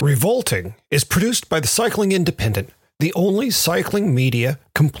Revolting is produced by the Cycling Independent, the only cycling media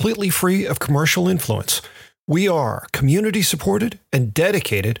completely free of commercial influence. We are community supported and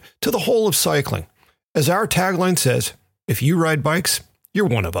dedicated to the whole of cycling. As our tagline says, if you ride bikes, you're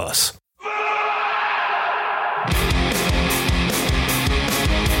one of us.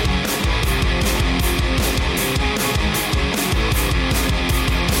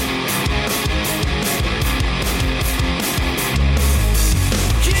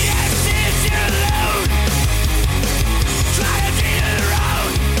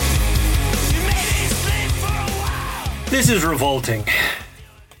 This is Revolting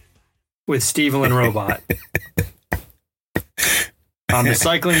with Steven Robot on the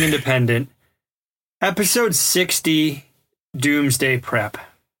Cycling Independent, episode 60, Doomsday Prep.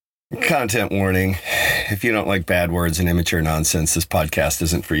 Content warning. If you don't like bad words and immature nonsense, this podcast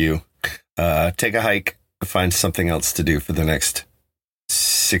isn't for you. Take a hike, find something else to do for the next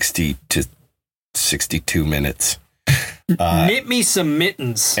 60 to 62 minutes. Knit me some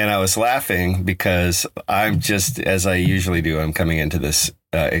mittens. And I was laughing because I'm just, as I usually do, I'm coming into this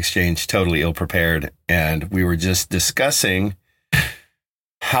exchange totally ill-prepared. And we were just discussing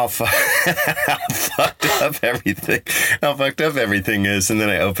how fucked up everything is. And then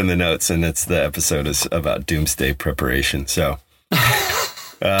I open the notes and the episode is about doomsday preparation. So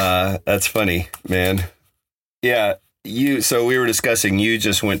that's funny, man. Yeah. So we were discussing, you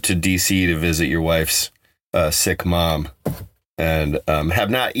just went to DC to visit your wife's sick mom and have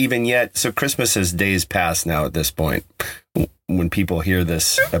not even yet. So Christmas is days past now at this point. When people hear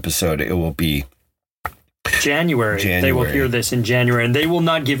this episode, it will be January. They will hear this in January and they will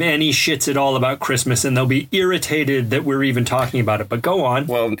not give any shits at all about Christmas and they'll be irritated that we're even talking about it. But go on.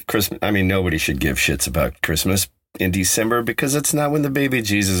 Well, Christmas, I mean, nobody should give shits about Christmas in December because it's not when the baby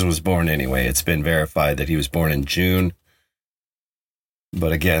Jesus was born anyway. It's been verified that he was born in June.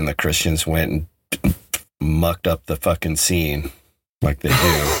 But again, the Christians went and mucked up the fucking scene like they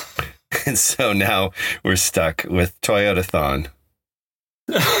do. And so now we're stuck with Toyota-thon.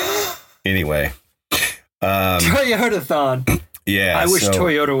 Anyway. Toyota-thon. Yeah. I wish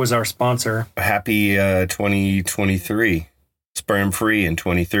Toyota was our sponsor. Happy 2023. Sperm free in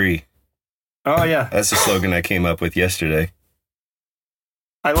 23. Oh, yeah. That's the slogan I came up with yesterday.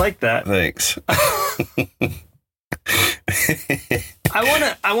 I like that. Thanks.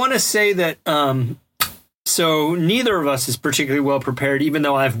 I want to say that so neither of us is particularly well prepared, even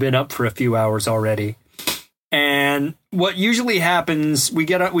though I've been up for a few hours already. And what usually happens, we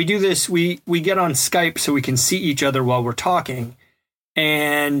get on Skype so we can see each other while we're talking.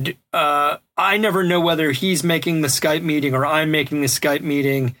 And I never know whether he's making the Skype meeting or I'm making the Skype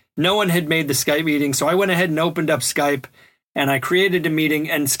meeting. No one had made the Skype meeting, so I went ahead and opened up Skype and I created a meeting.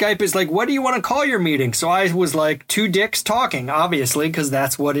 And Skype is like, "What do you want to call your meeting?" So I was like, two dicks talking, obviously, because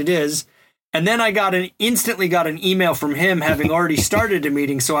that's what it is. And then I instantly got an email from him having already started a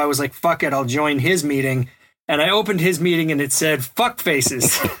meeting. So I was like, fuck it, I'll join his meeting. And I opened his meeting and it said, "Fuck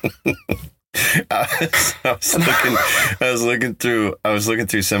faces." I was looking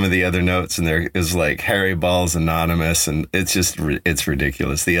through some of the other notes and there is like Harry Balls Anonymous. And it's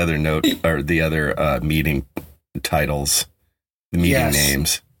ridiculous. The other note or the other meeting titles, the meeting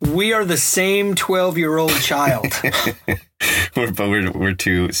names. We are the same 12-year-old child. We're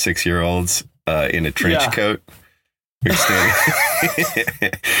two 6-year-olds in a trench coat. We're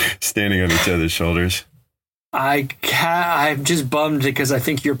standing on each other's shoulders. I'm just bummed because I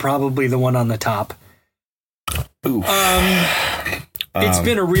think you're probably the one on the top. Oof. It's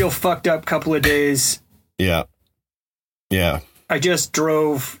been a real fucked up couple of days. Yeah. Yeah. I just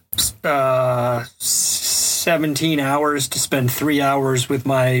drove 17 hours to spend 3 hours with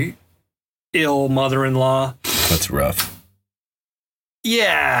my ill mother-in-law. That's rough.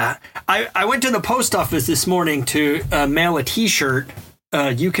 Yeah. I went to the post office this morning to mail a T-shirt.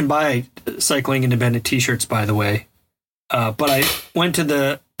 You can buy Cycling Independent T-shirts, by the way. But I went to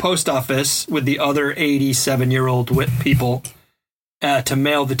the post office with the other 87-year-old people to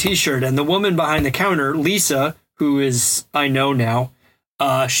mail the T-shirt. And the woman behind the counter, Lisa, who is, I know now,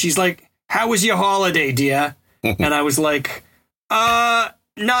 she's like, "How was your holiday, dear?" And I was like,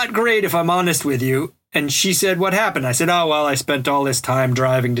 not great, if I'm honest with you. And she said, "What happened?" I said, "Oh, well, I spent all this time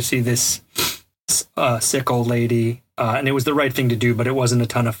driving to see this sick old lady. And it was the right thing to do, but it wasn't a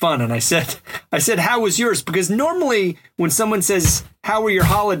ton of fun." And I said, "How was yours?" Because normally when someone says, "How were your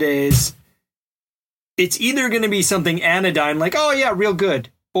holidays?" it's either going to be something anodyne, like, "Oh, yeah, real good,"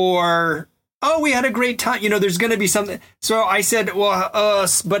 or, "Oh, we had a great time." There's going to be something. So I said, "Well,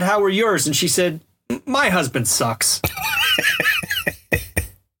 but how were yours?" And she said, "My husband sucks."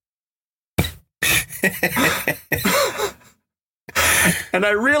 And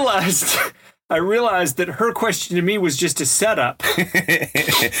I realized that her question to me was just a setup.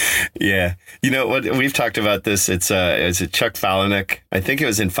 Yeah. You know what? We've talked about this. It's Chuck Palahniuk. I think it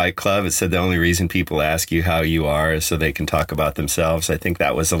was in Fight Club. It said the only reason people ask you how you are is so they can talk about themselves. I think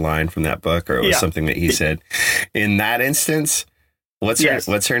that was a line from that book, or it was something that he said. In that instance, what's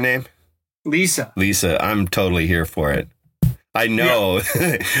her name? Lisa. Lisa. I'm totally here for it. I know.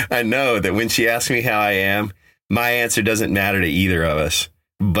 Yeah. I know that when she asks me how I am, my answer doesn't matter to either of us.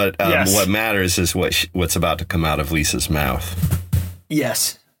 But what matters is what's about to come out of Lisa's mouth.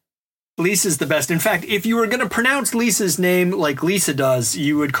 Yes. Lisa's the best. In fact, if you were going to pronounce Lisa's name like Lisa does,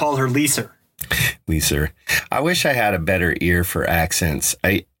 you would call her Lisa. Lisa. I wish I had a better ear for accents.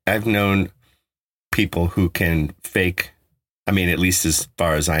 I've known people who can fake, I mean, at least as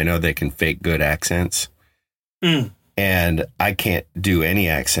far as I know, they can fake good accents. And I can't do any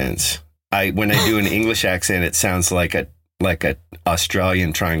accents. When I do an English accent, it sounds like a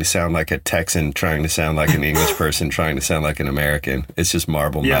Australian trying to sound like a Texan, trying to sound like an English person, trying to sound like an American. It's just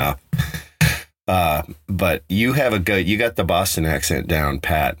marble mouth. But you got the Boston accent down,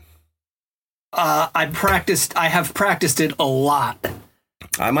 Pat. I have practiced it a lot.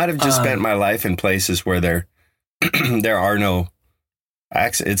 I might have just spent my life in places where there are no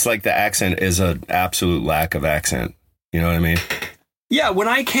accent. It's like the accent is an absolute lack of accent. You know what I mean? Yeah, when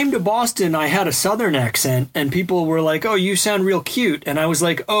I came to Boston, I had a Southern accent, and people were like, "Oh, you sound real cute," and I was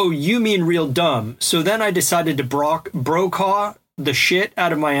like, "Oh, you mean real dumb." So then I decided to brokaw the shit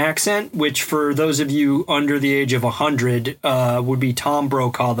out of my accent, which for those of you under the age of 100 would be Tom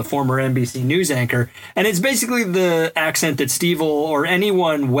Brokaw, the former NBC News anchor, and it's basically the accent that Steve or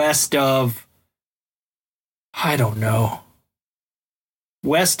anyone west of, I don't know,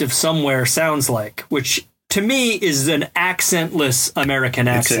 west of somewhere sounds like, which to me is an accentless American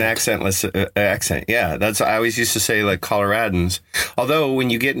accent. It's an accentless accent. Yeah, I always used to say like Coloradans. Although when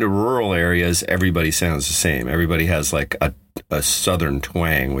you get into rural areas, everybody sounds the same. Everybody has like a southern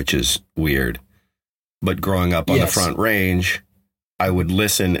twang, which is weird. But growing up on the Front Range, I would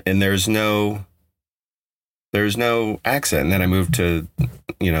listen, and there's no accent. And then I moved to,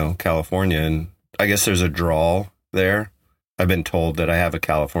 California, and I guess there's a drawl there. I've been told that I have a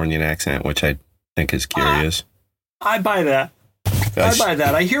Californian accent, which I think is curious. I buy that.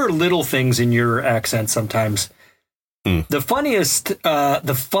 I hear little things in your accent sometimes. The funniest,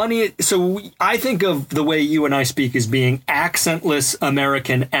 so I think of the way you and I speak as being accentless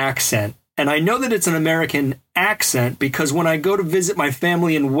American accent. And I know that it's an American accent because when I go to visit my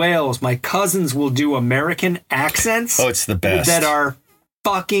family in Wales, my cousins will do American accents. Oh, it's the best. That are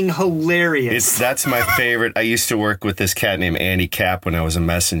fucking hilarious. That's my favorite. I used to work with this cat named Andy Capp when I was a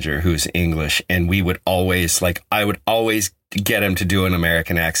messenger who's English, and we would always I would always get him to do an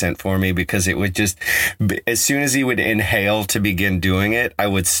American accent for me because it would just, as soon as he would inhale to begin doing it, I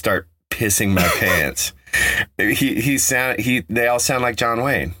would start pissing my pants. They all sound like John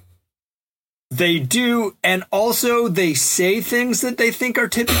Wayne. They do, and also they say things that they think are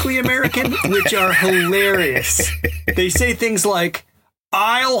typically American, which are hilarious. They say things like,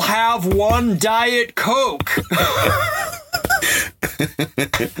 "I'll have one Diet Coke."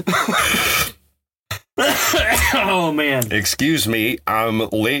 Oh, man. "Excuse me, I'm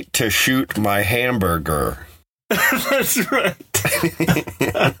late to shoot my hamburger." That's right.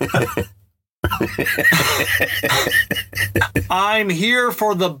 "I'm here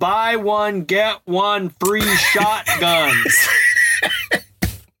for the buy one, get one free shotguns."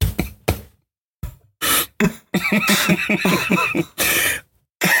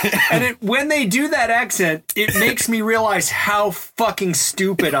 And when they do that accent, it makes me realize how fucking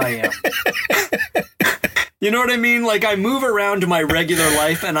stupid I am. You know what I mean? Like, I move around to my regular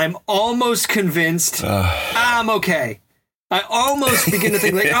life and I'm almost convinced I'm okay. I almost begin to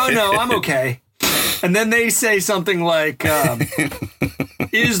think like, oh no, I'm okay. And then they say something like,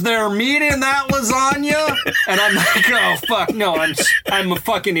 "Is there meat in that lasagna?" And I'm like, oh fuck, no, I'm a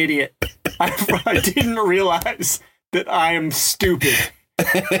fucking idiot. I didn't realize that I am stupid.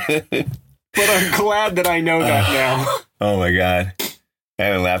 But I'm glad that I know that now. Oh my God. I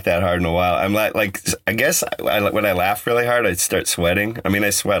haven't laughed that hard in a while. I'm like, I guess when I laugh really hard, I start sweating. I mean,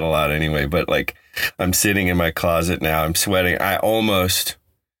 I sweat a lot anyway, but like I'm sitting in my closet now. I'm sweating.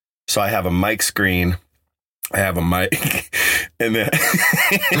 So I have a mic screen. I have a mic and then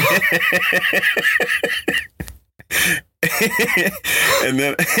and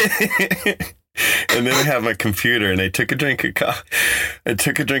then I have my computer, and I took a drink of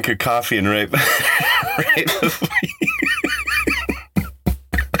coffee, and right before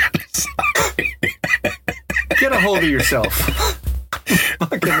Get a hold of yourself.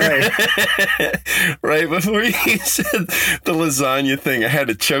 fucking right. Right before you said the lasagna thing, I had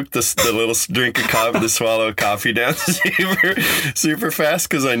to choke the little drink of coffee, the swallow of coffee down super fast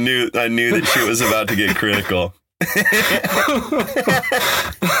because I knew that shit was about to get critical.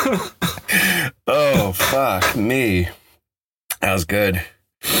 Oh, fuck me. That was good.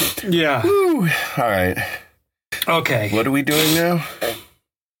 Yeah. Woo. All right. Okay. What are we doing now?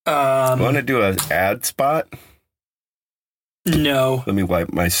 Want to do an ad spot? No. Let me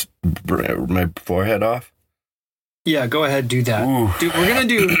wipe my forehead off. Yeah, go ahead, do that. Dude,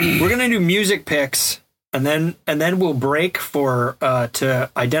 we're gonna do music picks, and then we'll break for to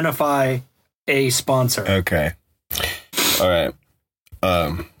identify a sponsor. Okay. All right.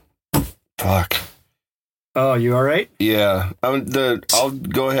 Fuck. Oh, you all right? Yeah. I'll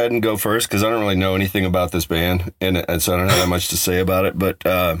go ahead and go first because I don't really know anything about this band, and so I don't have that much to say about it. But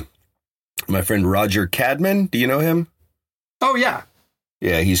my friend Roger Cadman, do you know him? Oh yeah.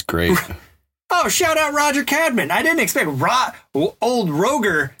 Yeah, he's great. Oh, shout out Roger Cadman. I didn't expect old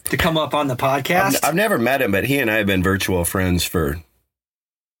Roger to come up on the podcast. I've never met him, but he and I have been virtual friends for,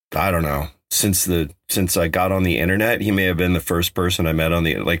 I don't know, since I got on the internet. He may have been the first person I met on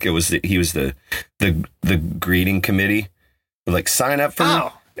the, like, he was the greeting committee. Like, sign up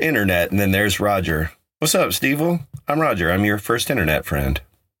for internet, and then there's Roger. What's up, Steve? I'm Roger. I'm your first internet friend.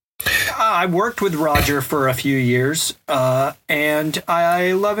 I worked with Roger for a few years, and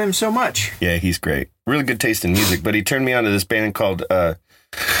I love him so much. Yeah, he's great. Really good taste in music, but he turned me on to this band called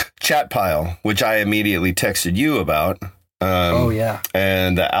Chat Pile, which I immediately texted you about. Oh, yeah.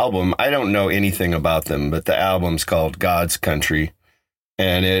 And the album, I don't know anything about them, but the album's called God's Country,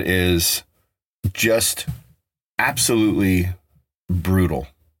 and it is just absolutely brutal.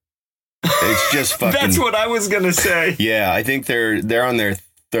 It's just fucking... That's what I was going to say. Yeah, I think they're on their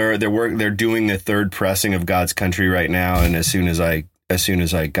they're doing the third pressing of God's Country right now, and as soon as I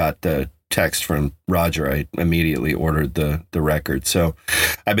got the text from Roger, I immediately ordered the record. So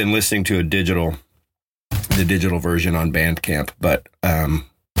I've been listening to the digital version on Bandcamp, but I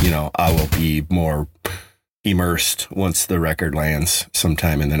will be more immersed once the record lands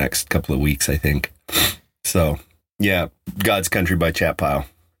sometime in the next couple of weeks, I think. So yeah, God's Country by Chat Pile.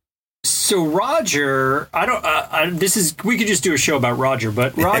 So Roger, we could just do a show about Roger,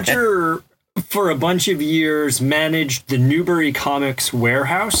 but Roger for a bunch of years managed the Newbury Comics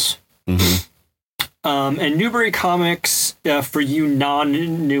warehouse. Mm-hmm. And Newbury Comics, for you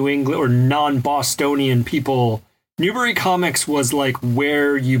non-New England or non-Bostonian people, Newbury Comics was like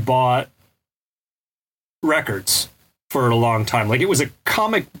where you bought records for a long time. Like, it was a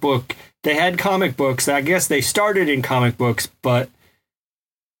comic book. They had comic books. I guess they started in comic books, but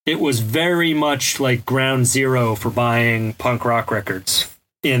it was very much like ground zero for buying punk rock records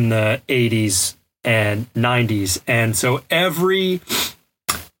in the 80s and 90s. And so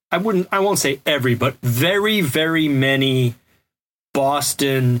I won't say every, but very, very many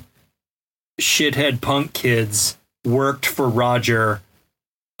Boston shithead punk kids worked for Roger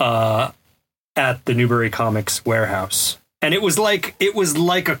at the Newbury Comics warehouse. And it was like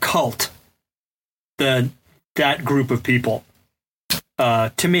a cult, that group of people.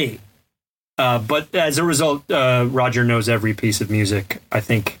 To me. But as a result, Roger knows every piece of music, I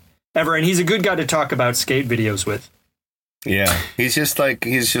think, ever. And he's a good guy to talk about skate videos with. Yeah. He's just,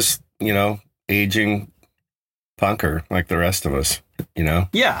 aging punker like the rest of us,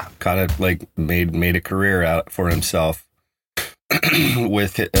 Yeah. Kind of like made a career out for himself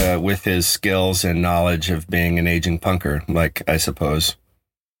with his skills and knowledge of being an aging punker, like I suppose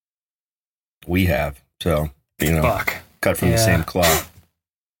we have. So, Fuck. Cut from the same cloth.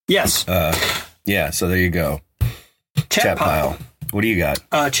 Yes. So there you go. Chat Pile. What do you got?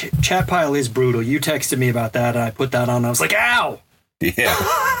 Chat Pile is brutal. You texted me about that, and I put that on. I was like, ow! Yeah.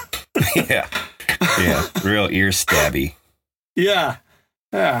 Yeah. Real ear stabby. Yeah.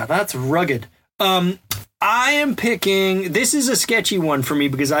 Yeah, that's rugged. I am picking... This is a sketchy one for me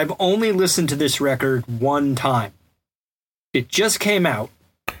because I've only listened to this record one time. It just came out.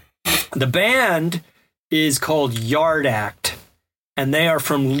 The band is called Yard Act, and they are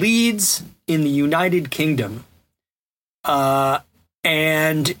from Leeds in the United Kingdom.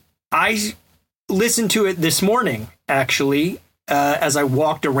 And I listened to it this morning, actually, as I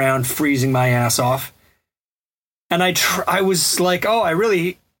walked around freezing my ass off. And I was like, oh, I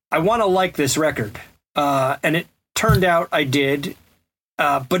want to like this record. And it turned out I did.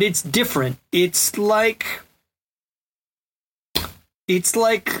 But it's different. It's like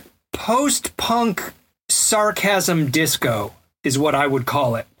post-punk sarcasm disco is what I would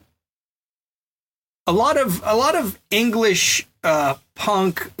call it. A lot of English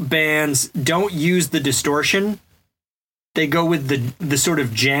punk bands don't use the distortion they go with the sort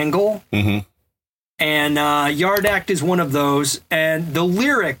of jangle. Mm-hmm. And Yard Act is one of those. And the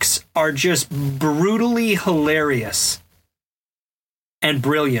lyrics are just brutally hilarious and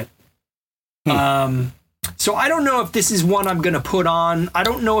brilliant. So I don't know if this is one I'm going to put on. I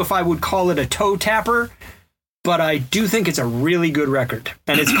don't know if I would call it a toe tapper, but I do think it's a really good record.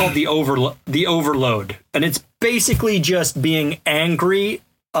 And it's called The Overload. And it's basically just being angry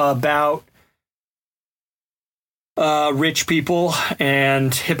about rich people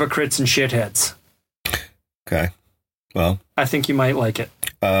and hypocrites and shitheads. Okay. Well, I think you might like it.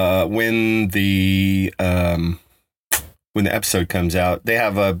 When the episode comes out, they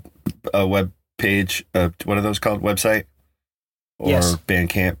have a web page. What are those called? Website or yes.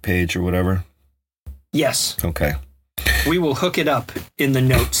 Bandcamp page or whatever. Yes. Okay. We will hook it up in the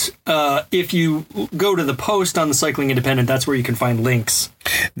notes. If you go to the post on the Cycling Independent, that's where you can find links.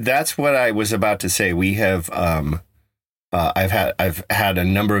 That's what I was about to say. We have. I've had a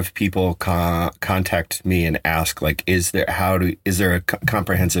number of people contact me and ask, like, is there a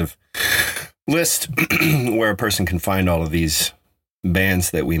comprehensive list where a person can find all of these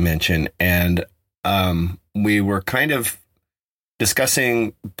bands that we mention? And we were kind of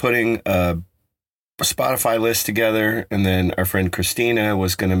discussing putting a Spotify list together, and then our friend Christina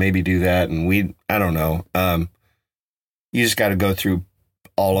was going to maybe do that, and I don't know. You just got to go through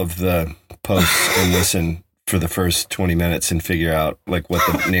all of the posts and listen for the first 20 minutes and figure out like what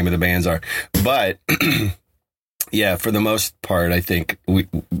the name of the bands are. But yeah, for the most part, I think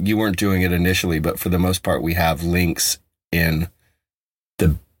you weren't doing it initially, but for the most part, we have links in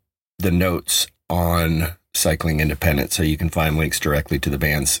the notes on Cycling Independent, so you can find links directly to the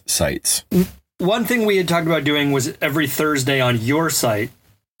band's sites. One thing we had talked about doing was every Thursday on your site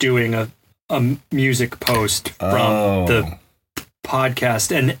doing a music post from the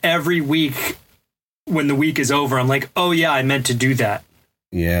podcast, and every week when the week is over, I'm like, oh yeah, I meant to do that.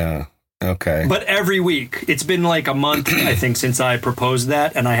 Yeah. Okay. But every week, it's been like a month, I think, since I proposed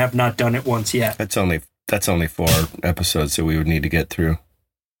that, and I have not done it once yet. That's only 4 episodes that we would need to get through.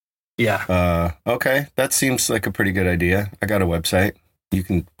 Yeah. Okay. That seems like a pretty good idea. I got a website. We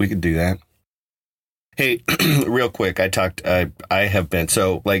could do that. Hey, real quick, I have been,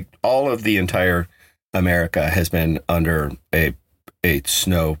 so like all of the entire America has been under a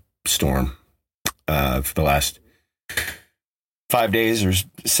snowstorm for the last 5 days or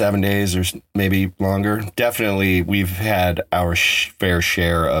 7 days or maybe longer. Definitely, we've had our fair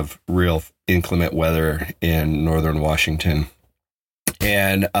share of real inclement weather in northern Washington.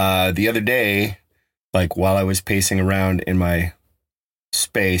 And the other day, like while I was pacing around in my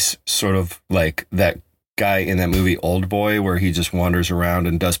space, sort of like that guy in that movie Old Boy, where he just wanders around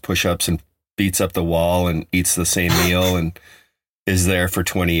and does push-ups and beats up the wall and eats the same meal and is there for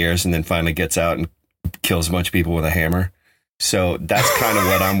 20 years and then finally gets out and kills a bunch of people with a hammer. So that's kind of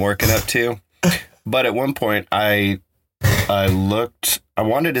what I'm working up to. But at one point I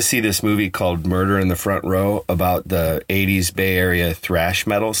wanted to see this movie called Murder in the Front Row about the 80s Bay Area thrash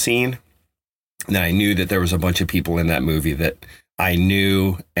metal scene. And I knew that there was a bunch of people in that movie that I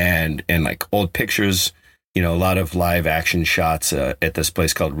knew, and like old pictures, you know, a lot of live action shots at this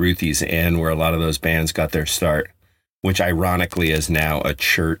place called Ruthie's Inn, where a lot of those bands got their start, which ironically is now a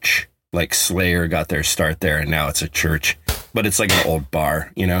church. Like Slayer got their start there, and now it's a church, but it's like an old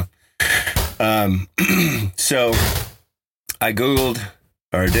bar, you know? So I Googled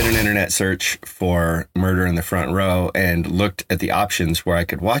or did an internet search for Murder in the Front Row and looked at the options where I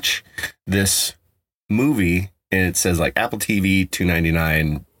could watch this movie. And it says like Apple TV,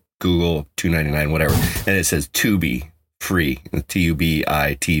 $2.99, Google, $2.99, whatever. And it says Tubi, free, Tubi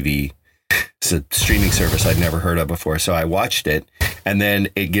TV. It's a streaming service I'd never heard of before. So I watched it, and then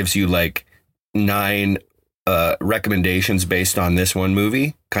it gives you like 9 recommendations based on this one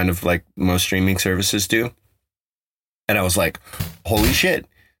movie, kind of like most streaming services do. And I was like, holy shit,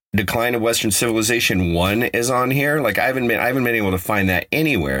 Decline of Western Civilization 1 is on here. Like I haven't been able to find that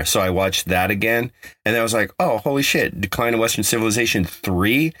anywhere. So I watched that again, and I was like, oh, holy shit, Decline of Western Civilization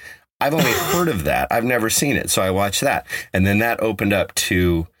 3. I've only heard of that. I've never seen it. So I watched that. And then that opened up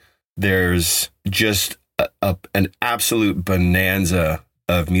to, there's just an absolute bonanza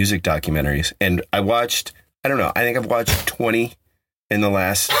of music documentaries. And I watched, I don't know, I think I've watched 20 in the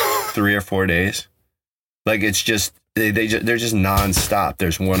last 3 or 4 days. Like it's just, they're just nonstop.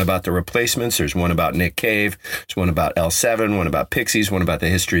 There's one about the Replacements. There's one about Nick Cave. There's one about L7, one about Pixies, one about the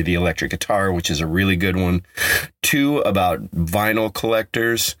history of the electric guitar, which is a really good one. 2 about vinyl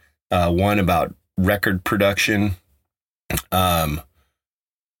collectors. 1 about record production.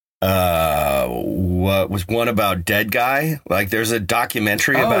 what was one about Dead Guy? Like, there's a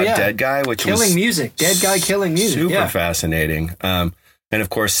documentary about Dead Guy, which killing was music. Dead Guy killing music. Super fascinating. And of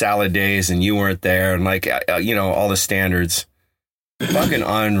course, Salad Days, and You Weren't There, and like all the standards. Fucking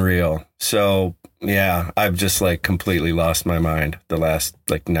unreal. So yeah, I've just like completely lost my mind the last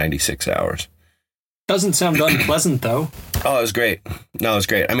like 96 hours. Doesn't sound unpleasant though. Oh, it was great. No, it was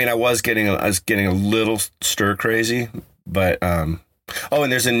great. I mean, I was getting a little stir crazy, but and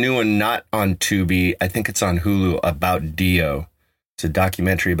there's a new one not on Tubi. I think it's on Hulu about Dio. It's a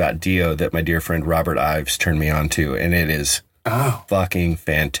documentary about Dio that my dear friend Robert Ives turned me on to, and it is fucking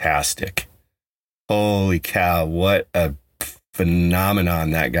fantastic. Holy cow, what a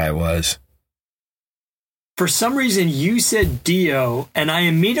phenomenon that guy was. For some reason, you said Dio, and I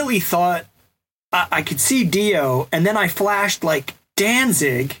immediately thought I could see Dio, and then I flashed like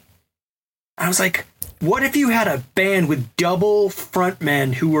Danzig. I was like, what if you had a band with double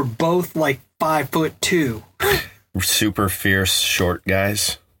frontmen who were both like 5'2"? Super fierce short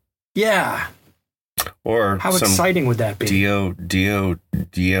guys. Yeah. Or how exciting would that be? Dionzig.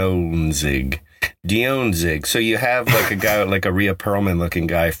 So you have like a guy, like a Rhea Perlman looking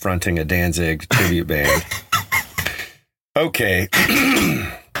guy fronting a Danzig tribute band. Okay.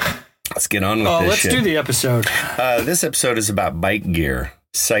 Let's get on with this let's shit. do the episode. This episode is about bike gear.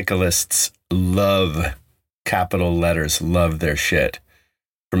 Cyclists love, capital letters, love their shit.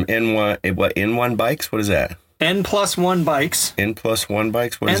 From N1 bikes? What is that? N+1 bikes. N+1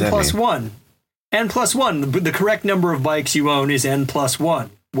 bikes? What does that mean? N+1. The correct number of bikes you own is N+1,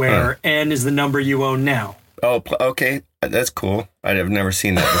 where N is the number you own now. Oh, okay. That's cool. I've never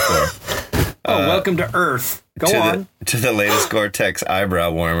seen that before. Welcome to Earth. Go on. To the latest Gore-Tex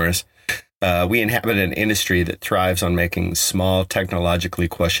eyebrow warmers. We inhabit an industry that thrives on making small, technologically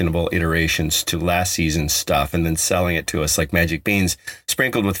questionable iterations to last season's stuff and then selling it to us like magic beans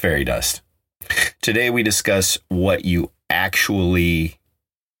sprinkled with fairy dust. Today, we discuss what you actually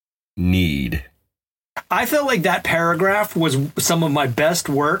need. I felt like that paragraph was some of my best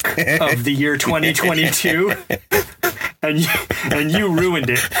work of the year 2022, and you ruined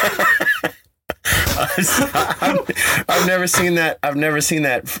it. I've never seen that. I've never seen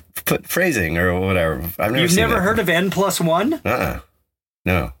that phrasing or whatever. You've never heard of N+1?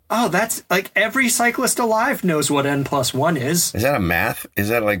 No. Oh, that's like every cyclist alive knows what N+1 is. Is that a math? Is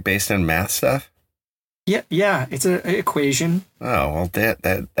that like based on math stuff? Yeah. It's an equation. Oh well, that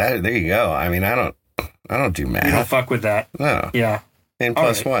there you go. I mean, I don't do math. You don't fuck with that. No. Yeah.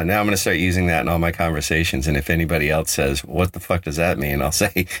 N+1. Now I'm going to start using that in all my conversations. And if anybody else says, what the fuck does that mean? I'll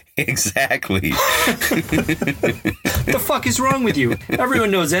say, exactly. The fuck is wrong with you?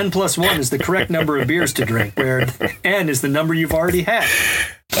 Everyone knows N+1 is the correct number of beers to drink, where N is the number you've already had.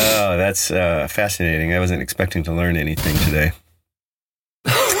 Oh, that's fascinating. I wasn't expecting to learn anything today.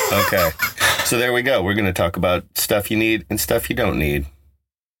 Okay. So there we go. We're going to talk about stuff you need and stuff you don't need.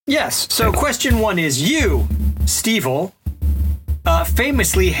 Yes. So question one is, you, Stevel,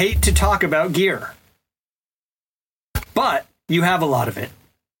 famously hate to talk about gear, but you have a lot of it.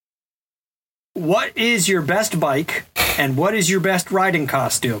 What is your best bike and what is your best riding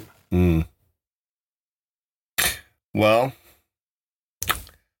costume? Well,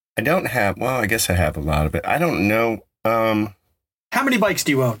 I don't have, I guess I have a lot of it. I don't know. How many bikes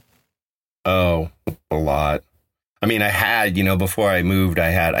do you own? Oh, a lot. I mean, I had, before I moved,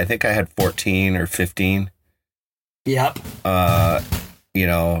 I think I had 14 or 15. Yep.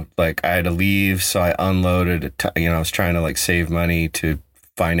 Like I had to leave, so I unloaded. I was trying to like save money to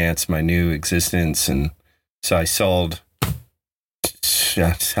finance my new existence, and so I sold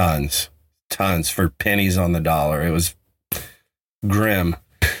tons for pennies on the dollar. It was grim.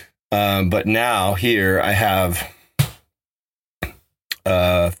 But now here I have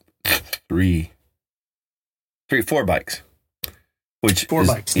 4 bikes. Four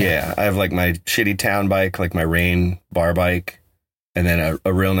bikes. Yeah, I have like my shitty town bike, like my rain bar bike, and then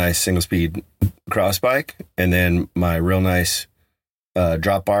a real nice single speed cross bike, and then my real nice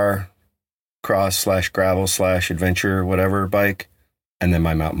drop bar cross / gravel / adventure whatever bike, and then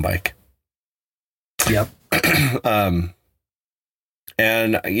my mountain bike. Yep.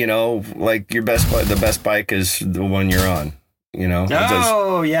 And like the best bike is the one you're on.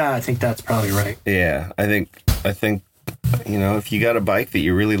 Oh yeah, I think that's probably right. Yeah, I think if you got a bike that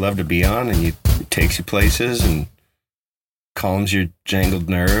you really love to be on and it takes you places and calms your jangled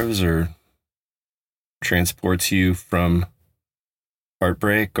nerves or transports you from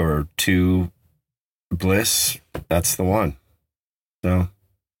heartbreak or to bliss, that's the one. So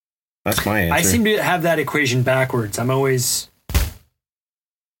that's my answer. I seem to have that equation backwards. I'm always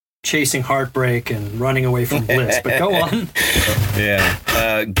chasing heartbreak and running away from bliss. But go on.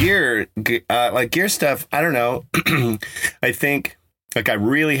 Yeah. Gear stuff, I don't know. I think like I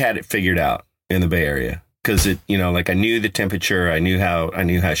really had it figured out in the Bay Area because it, you know, like I knew the temperature, I knew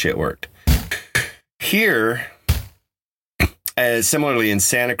how shit worked. Here, similarly in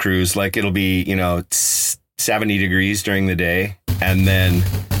Santa Cruz, like it'll be, you know, 70 degrees during the day, and then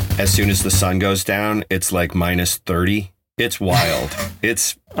as soon as the sun goes down, it's like minus 30. It's wild.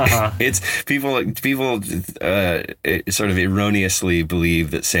 It's people sort of erroneously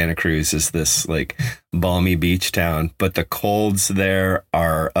believe that Santa Cruz is this like balmy beach town, but the colds there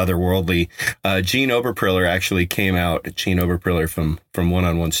are otherworldly. Gene Oberpriller actually came out. Gene Oberpriller from One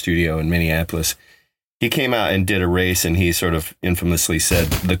on One Studio in Minneapolis. He came out and did a race, and he sort of infamously said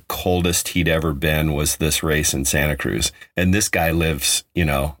the coldest he'd ever been was this race in Santa Cruz. And this guy lives, you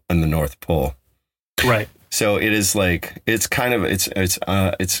know, in the North Pole. Right. So it is like, it's kind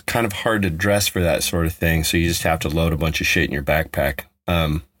of hard to dress for that sort of thing. So you just have to load a bunch of shit in your backpack.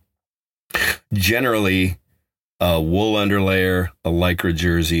 Generally a wool underlayer, a Lycra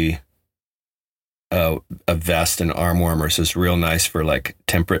jersey, a vest and arm warmers is real nice for like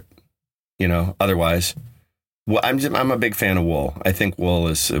temperate, you know, otherwise. Well, I'm a big fan of wool. I think wool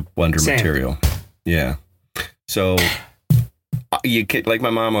is a wonder material. Yeah. So you can, like my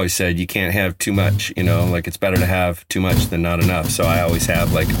mom always said, you can't have too much, you know, like it's better to have too much than not enough. So I always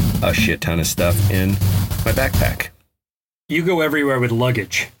have like a shit ton of stuff in my backpack. You go everywhere with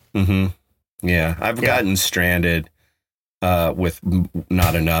luggage. Mm-hmm. Yeah. I've gotten stranded with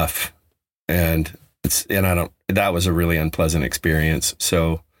not enough, and that was a really unpleasant experience.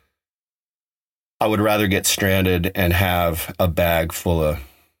 So I would rather get stranded and have a bag full of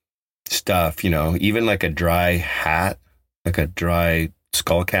stuff, you know, even like a dry hat, like a dry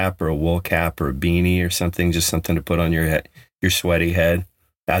skull cap or a wool cap or a beanie or something, just something to put on your head, your sweaty head.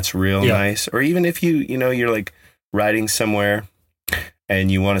 That's real nice. Or even if you're like riding somewhere and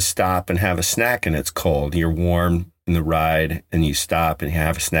you want to stop and have a snack and it's cold, you're warm in the ride and you stop and you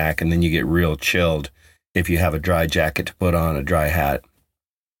have a snack, and then you get real chilled if you have a dry jacket to put on, a dry hat,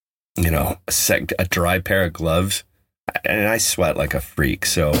 you know, a dry pair of gloves. And I sweat like a freak.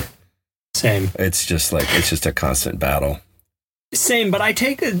 So same. It's just a constant battle. Same, but I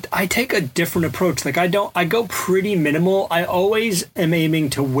take a different approach. Like I go pretty minimal. I always am aiming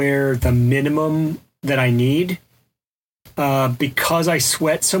to wear the minimum that I need, because I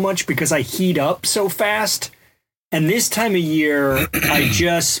sweat so much, because I heat up so fast. And this time of year,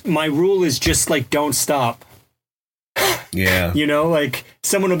 my rule is just like, don't stop. Yeah. You know, like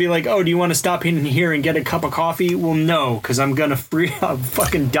someone will be like, "Oh, do you want to stop in here and get a cup of coffee?" Well, no, because I'm gonna I'll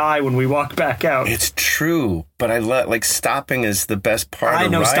fucking die when we walk back out. It's true, but I like stopping is the best part. I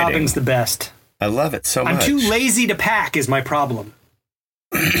know riding. Stopping's the best. I love it so much. I'm too lazy to pack is my problem.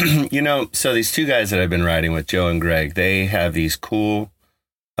 You know, so these two guys that I've been riding with, Joe and Greg, they have these cool,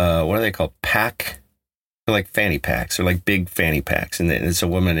 what are they called? They're like fanny packs, or like big fanny packs, and it's a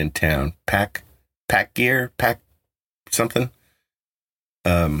woman in town. Pack gear, something.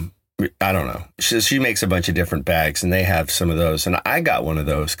 I don't know. She makes a bunch of different bags, and they have some of those. And I got one of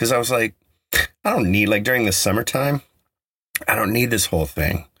those because I was like, I don't need, like during the summertime, I don't need this whole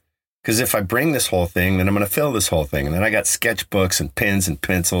thing. Because if I bring this whole thing, then I'm going to fill this whole thing. And then I got sketchbooks and pens and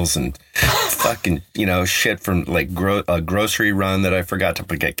pencils and fucking, you know, shit from like a grocery run that I forgot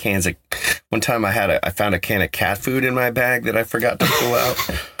to get cans of. One time I found a can of cat food in my bag that I forgot to pull out.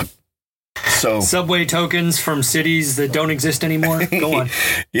 So subway tokens from cities that don't exist anymore. Go on.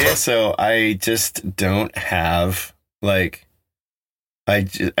 Yeah. So I just don't have like, I'm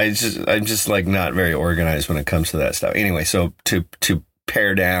just like not very organized when it comes to that stuff. Anyway, so to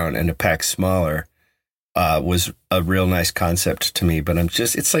pare down and to pack smaller was a real nice concept to me, but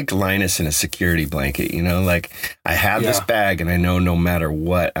it's like Linus in a security blanket, you know, like I have this bag and I know no matter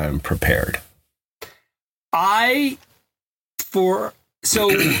what, I'm prepared.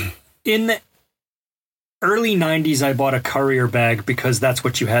 In the early 90s, I bought a courier bag because that's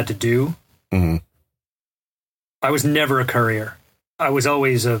what you had to do. Mm-hmm. I was never a courier. I was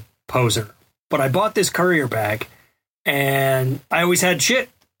always a poser, but I bought this courier bag. And I always had shit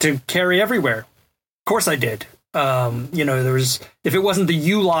to carry everywhere. Of course I did. You know, if it wasn't the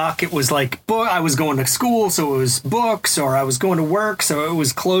U-Lock, it was like I was going to school, so it was books, or I was going to work, so it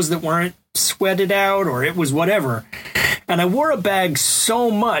was clothes that weren't sweated out, or it was whatever. And I wore a bag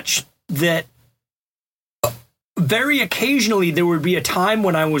so much that very occasionally there would be a time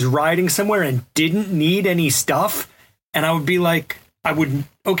when I was riding somewhere and didn't need any stuff. And I would be like, I'm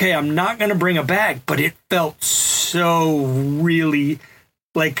not going to bring a bag, but it felt so really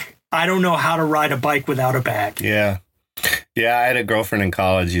like I don't know how to ride a bike without a bag. Yeah. Yeah, I had a girlfriend in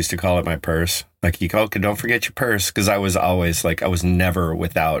college used to call it my purse. Like, don't forget your purse, because I was always like, I was never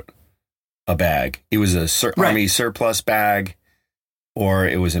without a bag. It was a Army surplus bag, or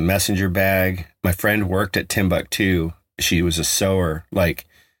it was a messenger bag. My friend worked at Timbuktu. She was a sewer. Like,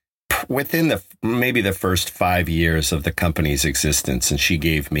 within maybe the first 5 years of the company's existence, and she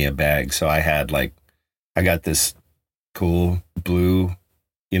gave me a bag. So I got this cool blue,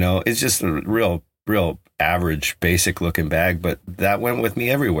 it's just a real average, basic looking bag, but that went with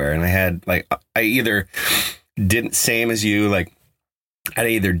me everywhere. And I had I either didn't, same as you, like I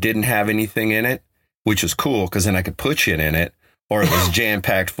either didn't have anything in it, which was cool because then I could put shit in it, or it was jam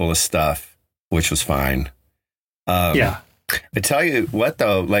packed full of stuff, which was fine. Yeah. I tell you what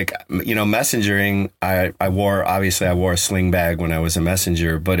though, messengering, I wore a sling bag when I was a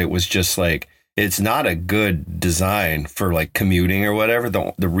messenger, but it was just like, it's not a good design for like commuting or whatever.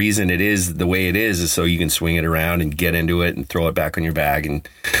 The reason it is the way it is so you can swing it around and get into it and throw it back on your bag. And,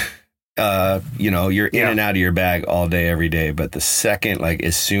 you're in and out of your bag all day, every day. But the second,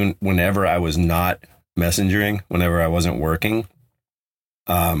 whenever I was not messengering, whenever I wasn't working,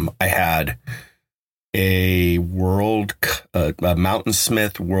 I had a Mountain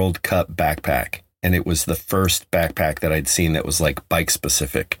Smith World Cup backpack. And it was the first backpack that I'd seen that was like bike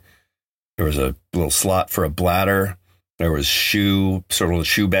specific. There was a little slot for a bladder. There was shoe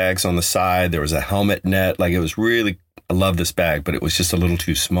bags on the side. There was a helmet net. Like, it was really, I love this bag, but it was just a little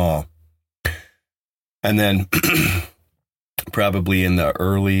too small. And then probably in the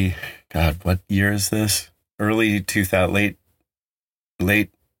early, what year is this? Early 2000, late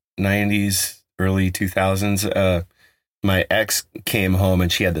 90s, early 2000s. My ex came home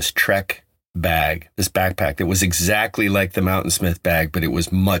and she had this Trek bag, this backpack that was exactly like the Mountain Smith bag, but it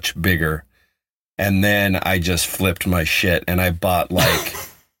was much bigger. And then I just flipped my shit, and I bought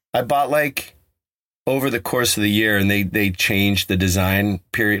over the course of the year, and they changed the design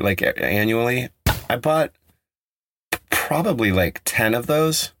period, like annually. I bought probably like 10 of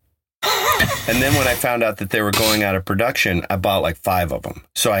those. And then when I found out that they were going out of production, I bought like 5 of them.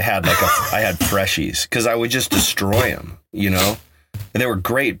 So I had I had freshies, because I would just destroy them, And they were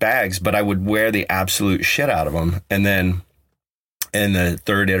great bags, but I would wear the absolute shit out of them. And then in the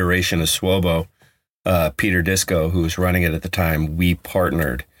third iteration of Swobo, Peter Disco, who was running it at the time, we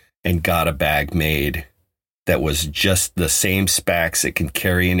partnered and got a bag made that was just the same specs. It can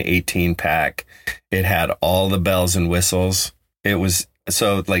carry an 18 pack. It had all the bells and whistles. It was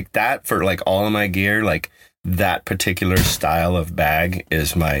so like that for like all of my gear, like that particular style of bag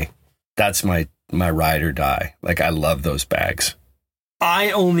is that's my ride or die. Like, I love those bags.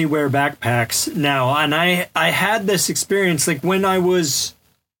 I only wear backpacks now, and I had this experience like when I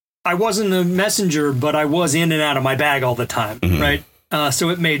wasn't a messenger, but I was in and out of my bag all the time, right? So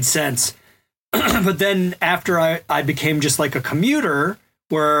it made sense. But then after I became just like a commuter,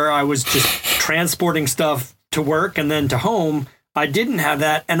 where I was just transporting stuff to work and then to home, I didn't have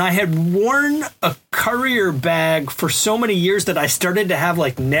that. And I had worn a courier bag for so many years that I started to have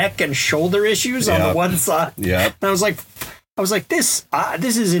like neck and shoulder issues on the one side. Yeah. And I was like, this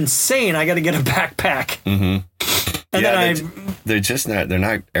is insane. I got to get a backpack. Mm-hmm. And then they're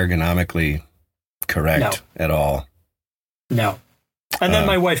not ergonomically correct at all. No. And then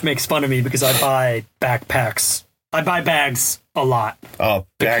my wife makes fun of me because I buy backpacks. I buy bags a lot. Oh,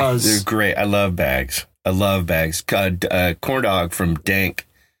 bags, they're great. I love bags. Corn Dog from Dank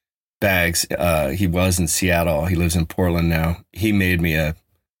Bags. He was in Seattle. He lives in Portland now. He made me a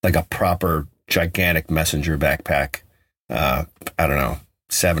proper gigantic messenger backpack. I don't know,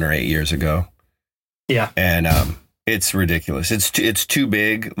 7 or 8 years ago. Yeah. And it's ridiculous. It's too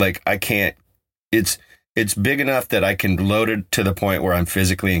big. Like, I can't. It's big enough that I can load it to the point where I'm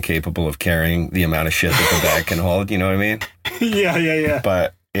physically incapable of carrying the amount of shit that the bag can hold. You know what I mean? Yeah.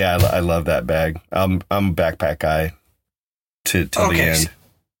 But yeah, I love that bag. I'm a backpack guy to the end.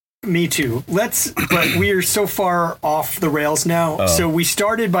 Me too. But we are so far off the rails now. Oh. So we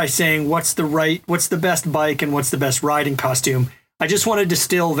started by saying what's the best bike and what's the best riding costume. I just want to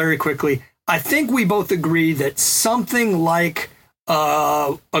distill very quickly. I think we both agree that something like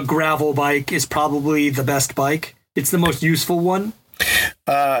a gravel bike is probably the best bike. It's the most useful one.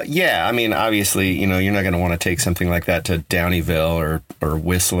 Yeah. I mean, obviously, you're not going to want to take something like that to Downeyville or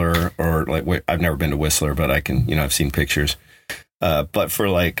Whistler, or I've never been to Whistler, but I can, I've seen pictures. But for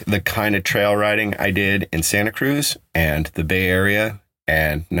like the kind of trail riding I did in Santa Cruz and the Bay Area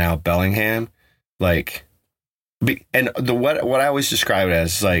and now Bellingham, what I always describe it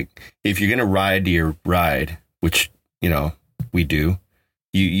as, like, if you're going to ride to your ride, which, we do,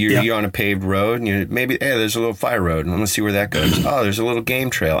 you're on a paved road and maybe, hey, there's a little fire road and I'm going to see where that goes. Oh, there's a little game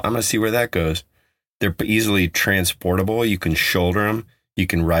trail. I'm going to see where that goes. They're easily transportable. You can shoulder them. You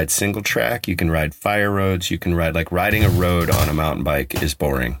can ride single track. You can ride fire roads. You can ride, like, riding a road on a mountain bike is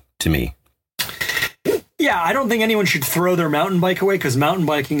boring to me. Yeah, I don't think anyone should throw their mountain bike away because mountain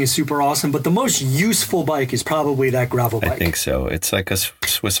biking is super awesome. But the most useful bike is probably that gravel bike. I think so. It's like a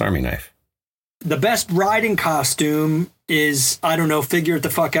Swiss Army knife. The best riding costume is, I don't know, figure it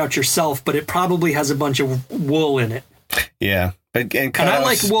the fuck out yourself, but it probably has a bunch of wool in it. Yeah. And I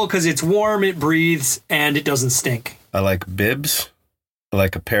like wool because it's warm, it breathes, and it doesn't stink. I like bibs. I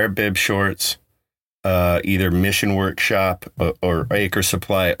like a pair of bib shorts, either Mission Workshop or Acre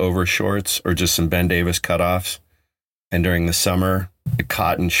Supply over shorts, or just some Ben Davis cutoffs. And during the summer, a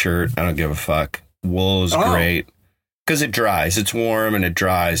cotton shirt. I don't give a fuck. Wool is great because it dries. It's warm and it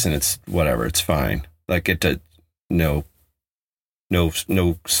dries and it's whatever. It's fine. Like no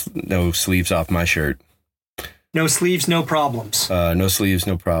sleeves off my shirt. No sleeves, no problems. No sleeves,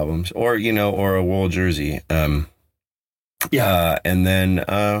 no problems. Or, or a wool jersey. Yeah. And then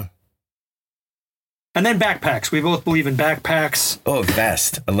backpacks. We both believe in backpacks. Oh, a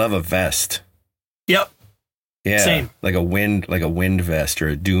vest. I love a vest. Yep. Yeah. Same. Like a wind vest or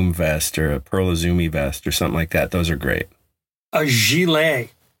a Doom vest or a Pearl Izumi vest or something like that. Those are great. A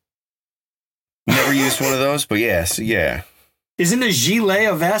gilet. Never used one of those, but yes, yeah. Isn't a gilet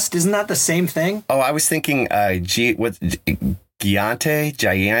a vest? Isn't that the same thing? Oh, I was thinking Giante?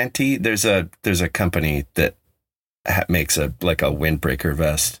 There's a company that makes a windbreaker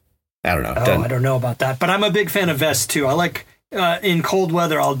vest. I don't know. I don't know about that, but I'm a big fan of vests too. I like in cold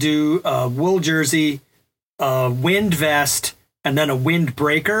weather, I'll do a wool jersey, a wind vest, and then a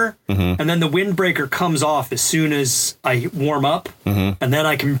windbreaker. Mm-hmm. And then the windbreaker comes off as soon as I warm up, and then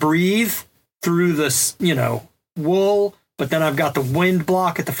I can breathe through this, wool. But then I've got the wind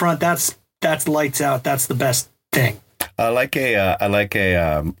block at the front. That's lights out. That's the best thing. I like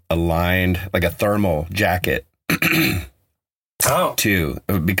a lined, like a thermal jacket. Too,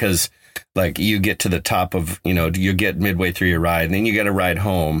 because like you get to the top of, you get midway through your ride and then you got to ride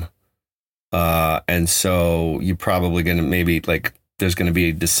home. And so you're probably going to there's going to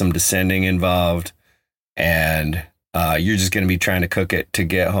be some descending involved, and you're just going to be trying to cook it to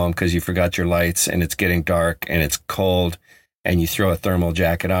get home because you forgot your lights and it's getting dark and it's cold, and you throw a thermal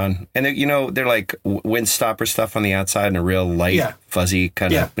jacket on, and they're like wind stopper stuff on the outside and a real light, fuzzy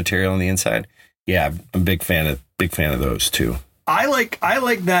kind of material on the inside. Yeah, I'm a big fan of those too. I like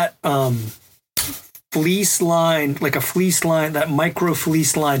that fleece line, that micro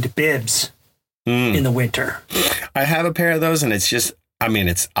fleece lined bibs in the winter. I have a pair of those, and it's just,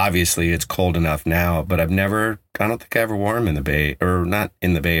 it's obviously it's cold enough now, but I don't think I ever wore them in the Bay, or not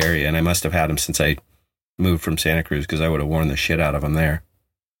in the Bay Area, and I must have had them since I moved from Santa Cruz because I would have worn the shit out of them there.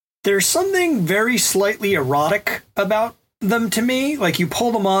 There's something very slightly erotic about them to me. Like, you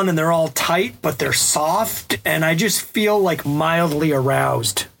pull them on and they're all tight, but they're soft, and I just feel like mildly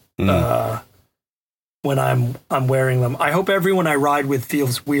aroused when I'm wearing them. I hope everyone I ride with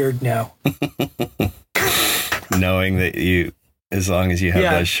feels weird now. Knowing that as long as you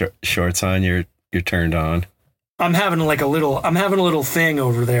have those shorts on, you're turned on. I'm having a little thing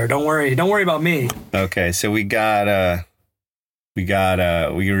over there. Don't worry about me. Okay, so we really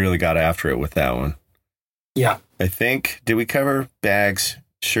got after it with that one. Yeah. I think, did we cover bags,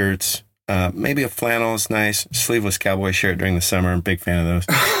 shirts, maybe a flannel is nice, sleeveless cowboy shirt during the summer. I'm a big fan of those.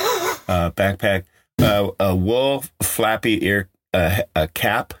 Backpack, a wool flappy ear, a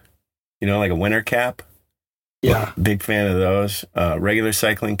cap, like a winter cap. Yeah. Big fan of those. Regular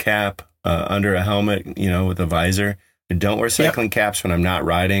cycling cap, under a helmet, with a visor. I don't wear cycling caps when I'm not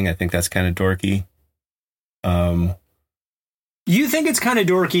riding. I think that's kind of dorky. You think it's kind of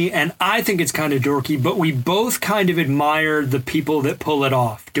dorky, and I think it's kind of dorky, but we both kind of admire the people that pull it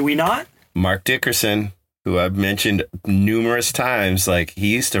off. Do we not? Mark Dickerson, who I've mentioned numerous times, like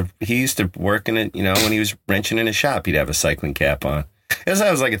he used to work in it, when he was wrenching in a shop, he'd have a cycling cap on.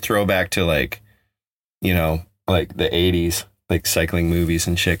 That was like a throwback to like the 80s, like cycling movies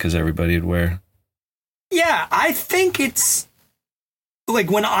and shit, because everybody would wear. Yeah, I think it's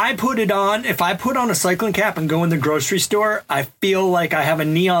like when I put it on, if I put on a cycling cap and go in the grocery store, I feel like I have a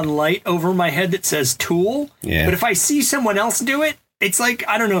neon light over my head that says Tool. Yeah. But if I see someone else do it, it's like,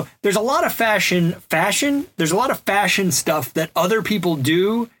 I don't know. There's a lot of fashion. There's a lot of fashion stuff that other people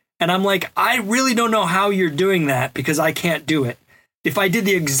do. And I'm like, I really don't know how you're doing that because I can't do it. If I did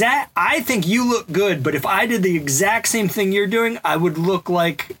I think you look good, but if I did the exact same thing you're doing, I would look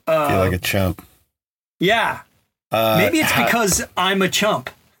like, feel like a chump. Yeah. Maybe it's because I'm a chump.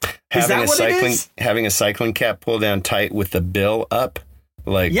 Is that what it is? Having a cycling cap pulled down tight with the bill up,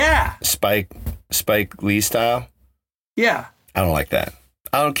 like Spike Lee style. Yeah. I don't like that.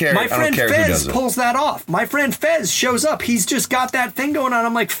 I don't care. My friend I don't care who does Fez it. pulls that off. My friend Fez shows up. He's just got that thing going on.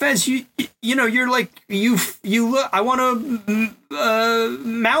 I'm like, Fez, you know, you're like, you look, I want to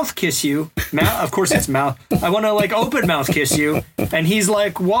mouth kiss you. Of course it's mouth. I want to like open mouth kiss you. And he's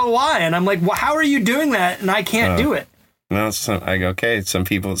like, well, why? And I'm like, well, how are you doing that? And I can't do it. No, I go, okay. Some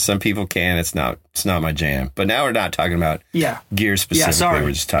people can. It's not my jam. But now we're not talking about gear specifically. Sorry.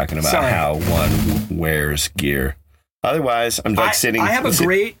 We're just talking about how one wears gear. Otherwise, I'm like sitting. I have a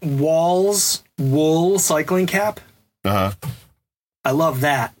great Walls wool cycling cap. I love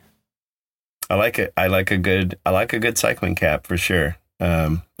that. I like it. I like a good cycling cap for sure.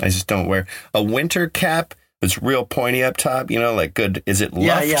 I just don't wear a winter cap that's real pointy up top. You know, like good. Is it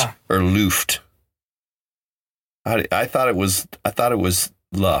luft or luft? I thought it was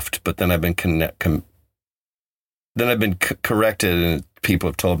luft, but then I've been corrected, and people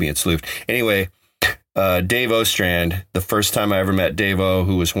have told me it's luft. Anyway. Dave Ostrand, the first time I ever met Dave O,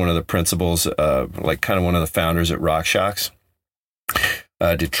 who was one of the principals, like kind of one of the founders at RockShox,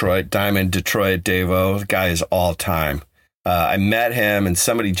 Detroit, Dave O, the guy is all time. I met him, and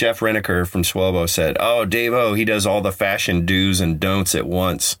Jeff Reneker from Swobo said, oh, Dave O, he does all the fashion do's and don'ts at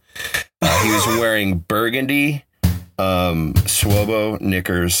once. He was wearing burgundy, Swobo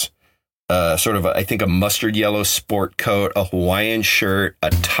knickers, sort of, I think, a mustard yellow sport coat, a Hawaiian shirt, a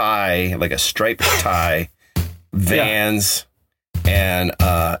tie, like a striped tie, Vans, and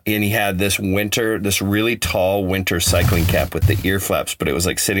he had this really tall winter cycling cap with the ear flaps, but it was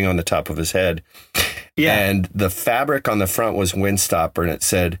like sitting on the top of his head. Yeah. And the fabric on the front was Windstopper, and it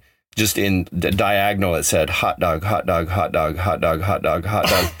said, just in the diagonal, it said hot dog, hot dog, hot dog, hot dog, hot dog, hot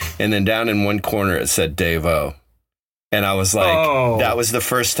dog. And then down in one corner, it said Dave O. And I was like, that was the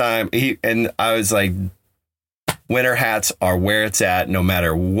first time I was like, winter hats are where it's at no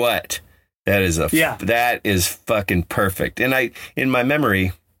matter what. That is fucking perfect. And in my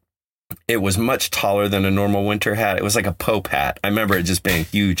memory, it was much taller than a normal winter hat. It was like a Pope hat. I remember it just being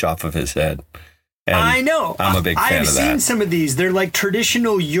huge off of his head. And I know. I'm a big fan of that. I've seen some of these. They're like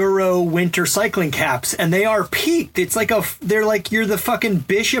traditional Euro winter cycling caps, and they are peaked. It's like they're like you're the fucking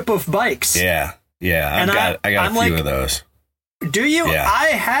bishop of bikes. Yeah. Yeah, I got a few of those. Do you? Yeah. I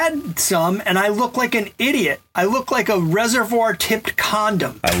had some, and I look like an idiot. I look like a reservoir-tipped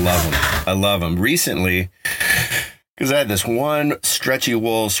condom. I love them. Recently, because I had this one stretchy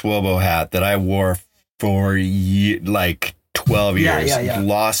wool Swobo hat that I wore for like 12 years. Yeah.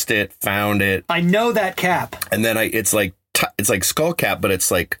 Lost it, found it. I know that cap. And then it's like skull cap, but it's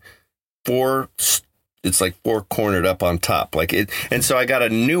like four cornered up on top, like it. And so I got a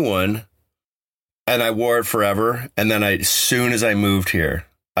new one. And I wore it forever. And then as soon as I moved here,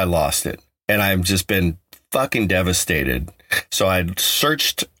 I lost it. And I've just been fucking devastated. So I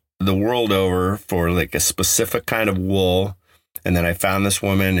searched the world over for like a specific kind of wool. And then I found this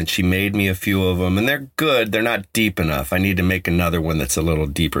woman, and she made me a few of them. And they're good. They're not deep enough. I need to make another one that's a little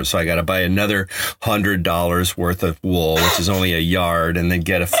deeper. So I got to buy another $100 worth of wool, which is only a yard, and then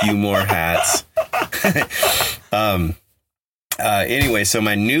get a few more hats. Anyway, so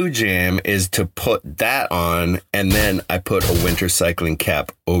my new jam is to put that on, and then I put a winter cycling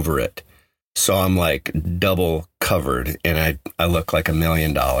cap over it. So I'm like double covered, and I look like $1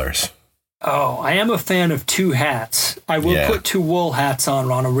 million. Oh, I am a fan of two hats. I will put two wool hats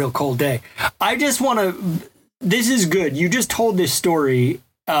on a real cold day. I just want to... This is good. You just told this story,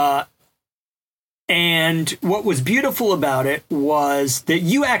 and what was beautiful about it was that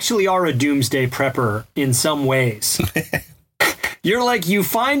you actually are a doomsday prepper in some ways. You're like, you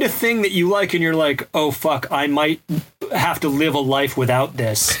find a thing that you like, and you're like, oh, fuck, I might have to live a life without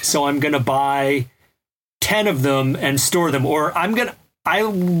this. So I'm going to buy 10 of them and store them. Or I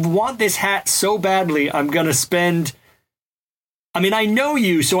want this hat so badly, I'm going to spend... I mean, I know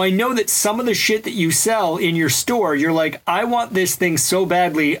you, so I know that some of the shit that you sell in your store, you're like, I want this thing so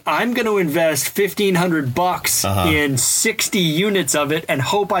badly, I'm going to invest $1,500 in 60 units of it and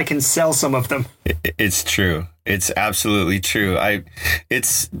hope I can sell some of them. It's true. It's absolutely true.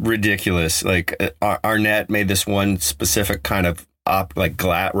 It's ridiculous. Like Arnett made this one specific kind of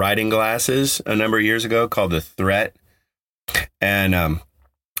riding glasses a number of years ago called the Threat. And I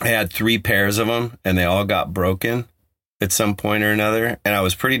had 3 pairs of them, and they all got broken at some point or another, and I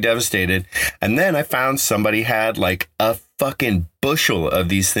was pretty devastated. And then I found somebody had like a fucking bushel of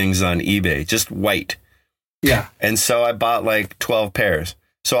these things on eBay, just white. Yeah. And so I bought like 12 pairs.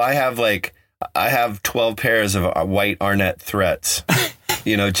 So I have 12 pairs of white Arnett Threats,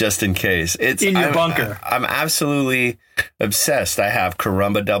 just in case. It's in your bunker. I'm absolutely obsessed. I have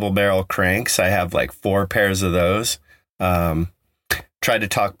Carumba double barrel cranks. I have like 4 pairs of those. Tried to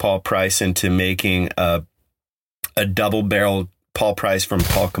talk Paul Price into making a double barrel Paul Price from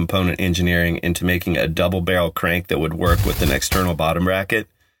Paul Component Engineering into making a double barrel crank that would work with an external bottom bracket,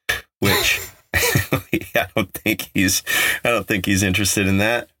 which I don't think he's interested in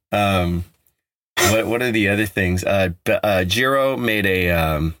that. What are the other things? Giro made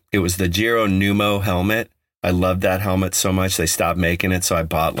it was the Giro Numo helmet. I loved that helmet so much they stopped making it, so I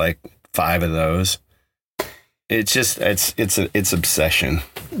bought like 5 of those. It's just it's obsession.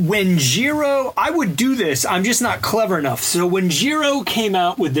 When Giro, I would do this. I'm just not clever enough. So when Giro came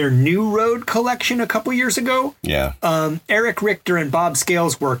out with their new road collection a couple years ago, yeah, Eric Richter and Bob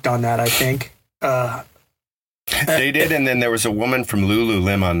Scales worked on that, I think. They did, and then there was a woman from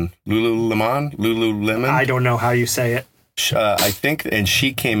Lululemon. I don't know how you say it. I think, and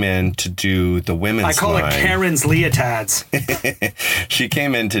she came in to do the women's line. I call it Karen's Leotads. She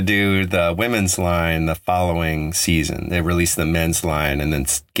came in to do the women's line the following season. They released the men's line and then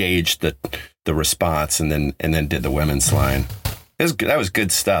gauged the response and then did the women's line. That was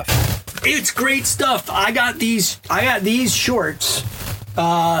good stuff. It's great stuff. I got these shorts.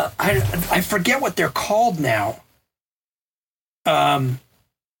 I forget what they're called now.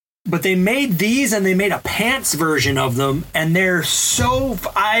 But they made these and they made a pants version of them, and they're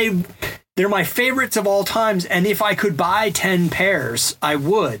my favorites of all times. And if I could buy 10 pairs, I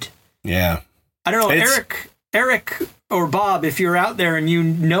would. Yeah. I don't know, Eric or Bob, if you're out there and you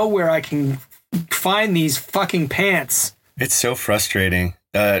know where I can find these fucking pants. It's so frustrating.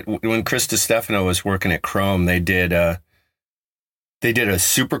 When Chris DiStefano was working at Chrome, they did a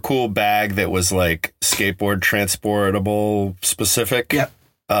super cool bag that was like skateboard transportable specific. Yep.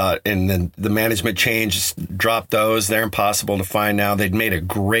 And then the management change dropped those. They're impossible to find now. They'd made a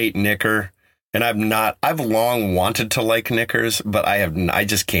great knicker, and I've long wanted to like knickers, but I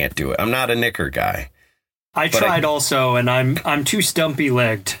just can't do it. I'm not a knicker guy. I tried also, and I'm too stumpy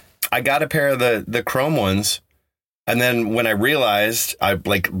legged. I got a pair of the chrome ones. And then when I realized I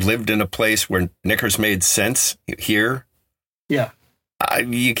lived in a place where knickers made sense here. Yeah.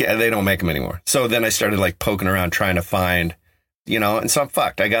 They don't make them anymore. So then I started poking around trying to find, and so I'm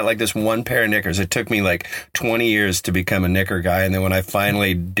fucked. I got this one pair of knickers. It took me 20 years to become a knicker guy. And then when I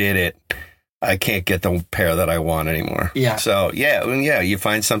finally did it, I can't get the pair that I want anymore. Yeah. So you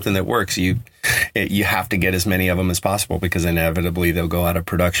find something that works. You have to get as many of them as possible because inevitably they'll go out of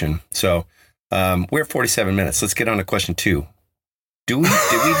production. So we're at 47 minutes. Let's get on to question 2. Did we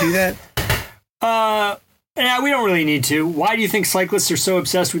do that? Yeah, we don't really need to. Why do you think cyclists are so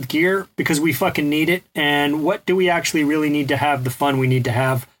obsessed with gear? Because we fucking need it. And what do we actually really need to have the fun we need to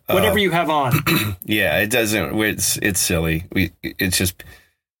have? Whatever you have on. Yeah, it doesn't. It's silly. It's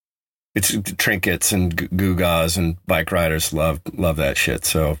trinkets and gewgaws, and bike riders love that shit.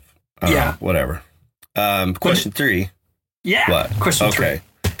 So whatever. Question 3. Yeah. What? Question 3. Okay.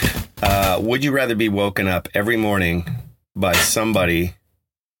 Would you rather be woken up every morning by somebody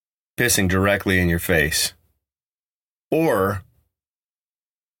pissing directly in your face, or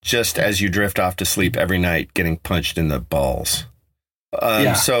just as you drift off to sleep every night getting punched in the balls?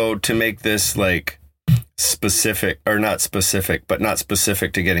 So to make this specific, or not specific, but not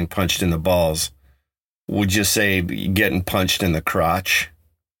specific to getting punched in the balls, would you say getting punched in the crotch?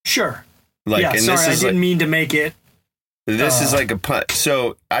 Sure. And sorry, I didn't mean to make it. This is like a punch.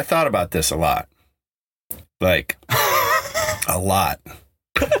 So I thought about this a lot. A lot.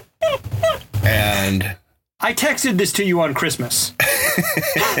 And I texted this to you on Christmas.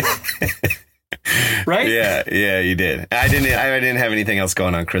 Right? Yeah, you did. I didn't have anything else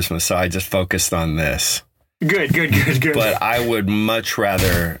going on Christmas, so I just focused on this. Good. But I would much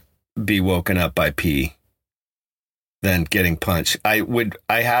rather be woken up by pee than getting punched.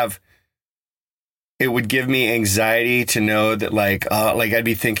 It would give me anxiety to know that I'd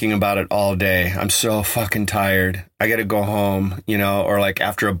be thinking about it all day. I'm so fucking tired. I got to go home, or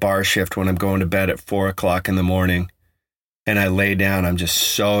after a bar shift when I'm going to bed at 4:00 in the morning and I lay down, I'm just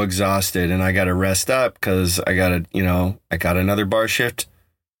so exhausted and I got to rest up because I got another bar shift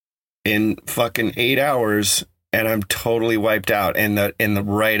in fucking 8 hours and I'm totally wiped out. And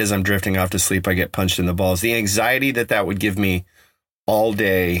right as I'm drifting off to sleep, I get punched in the balls. The anxiety that would give me all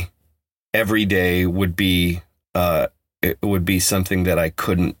day, every day would be something that I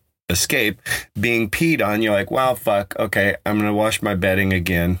couldn't escape. Being peed on, you're like, wow, fuck, okay, I'm gonna wash my bedding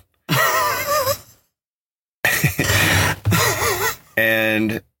again.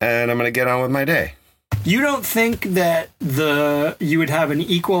 and I'm gonna get on with my day. You don't think that you would have an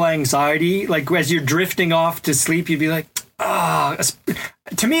equal anxiety, as you're drifting off to sleep, you'd be like,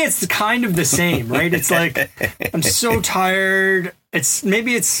 to me, it's kind of the same, right? It's I'm so tired.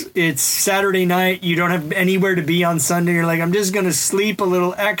 It's Saturday night. You don't have anywhere to be on Sunday. You're like, I'm just going to sleep a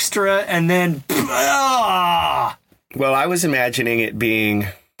little extra and then, Well, I was imagining it being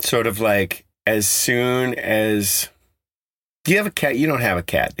sort of like as soon as... Do you have a cat? You don't have a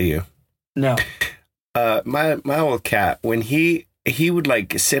cat, do you? No. My old cat, when he would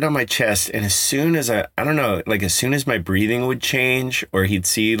like sit on my chest, and as soon as I don't know, like as soon as my breathing would change, or he'd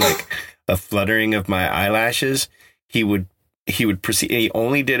see like a fluttering of my eyelashes, he would proceed. He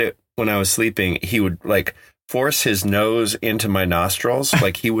only did it when I was sleeping. He would like force his nose into my nostrils,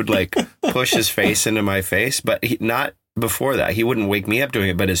 like he would like push his face into my face, but not before that. He wouldn't wake me up doing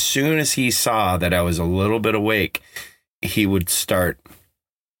it, but as soon as he saw that I was a little bit awake, he would start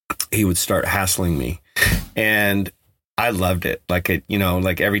hassling me, and I loved it. Like it,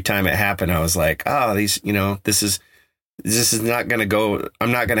 like every time it happened, I was like, oh, this is not going to go.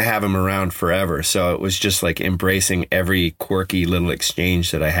 I'm not going to have him around forever. So it was just like embracing every quirky little exchange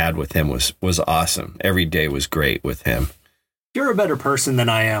that I had with him was awesome. Every day was great with him. You're a better person than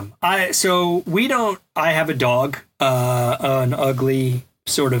I am. I have a dog, an ugly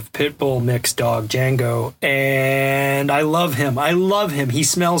sort of pit bull mixed dog, Django, and I love him. He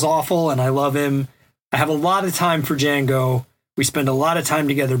smells awful and I love him. I have a lot of time for Django. We spend a lot of time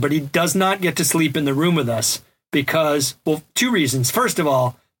together, but he does not get to sleep in the room with us because, well, two reasons. First of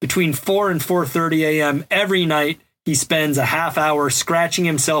all, between 4 and 4:30 a.m. every night, he spends a half hour scratching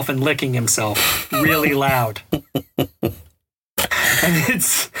himself and licking himself really loud. And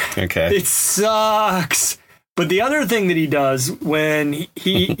it sucks. But the other thing that he does when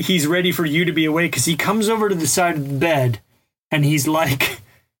he's ready for you to be awake is he comes over to the side of the bed and he's like,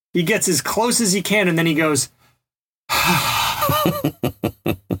 he gets as close as he can and then he goes,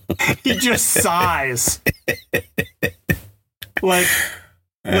 he just sighs. like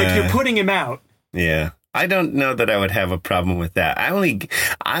you're putting him out. Yeah. I don't know that I would have a problem with that. I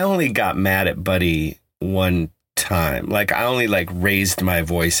only got mad at Buddy one time. Like I only like raised my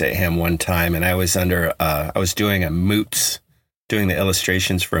voice at him one time, and I was I was doing doing the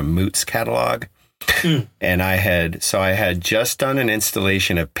illustrations for a Moots catalog. And I had just done an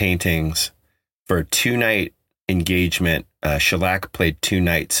installation of paintings for a 2-night engagement. Shellac played 2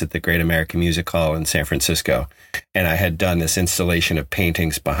 nights at the Great American Music Hall in San Francisco, and I had done this installation of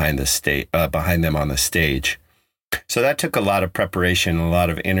paintings behind them on the stage. So that took a lot of preparation, a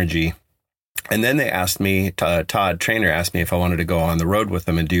lot of energy. And then they asked me, Todd Trainer asked me if I wanted to go on the road with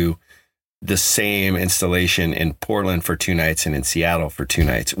them and do the same installation in Portland for 2 nights and in Seattle for 2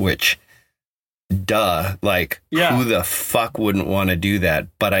 nights, which, duh, like, who the fuck wouldn't want to do that?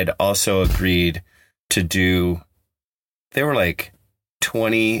 But I'd also agreed to do, there were like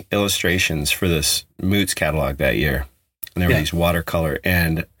 20 illustrations for this Moots catalog that year. And there were these watercolor,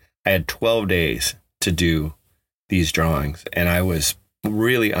 and I had 12 days to do these drawings, and I was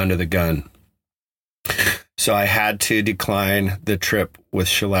really under the gun. So I had to decline the trip with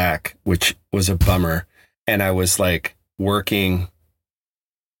Shellac, which was a bummer. And I was like working.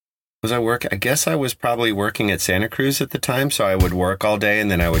 I guess I was probably working at Santa Cruz at the time. So I would work all day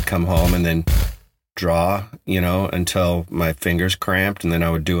and then I would come home and then draw, until my fingers cramped. And then I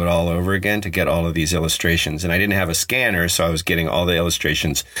would do it all over again to get all of these illustrations. And I didn't have a scanner. So I was getting all the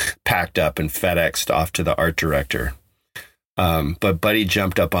illustrations packed up and FedExed off to the art director. But Buddy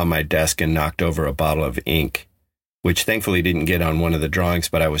jumped up on my desk and knocked over a bottle of ink, which thankfully didn't get on one of the drawings,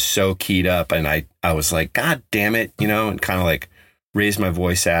 but I was so keyed up and I was like, God damn it, and kind of like raised my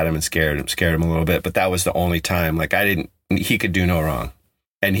voice at him and scared him a little bit. But that was the only time, like he could do no wrong.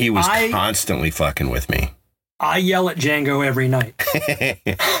 And he was constantly fucking with me. I yell at Django every night.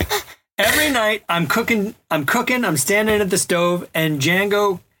 Every night I'm cooking, I'm standing at the stove and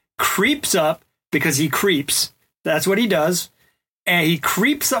Django creeps up because he creeps. That's what he does. And he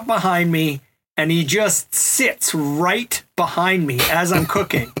creeps up behind me and he just sits right behind me as I'm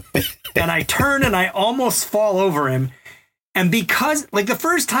cooking. And I turn and I almost fall over him. And because, like, the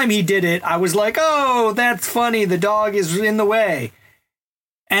first time he did it, I was like, oh, that's funny. The dog is in the way.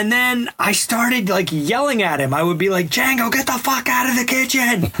 And then I started, like, yelling at him. I would be like, Django, get the fuck out of the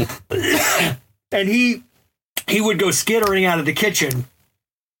kitchen. And he would go skittering out of the kitchen.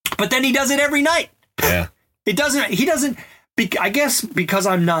 But then he does it every night. Yeah. He doesn't, I guess because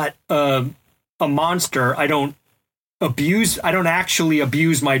I'm not a monster, I don't actually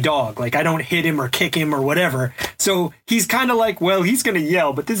abuse my dog. Like, I don't hit him or kick him or whatever. So he's kind of like, well, he's going to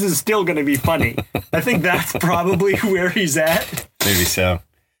yell, but this is still going to be funny. I think that's probably where he's at. Maybe so.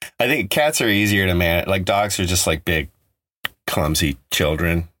 I think cats are easier to manage. Like, dogs are just like big, clumsy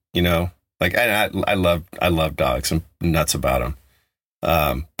children, Like, I love dogs. I'm nuts about them.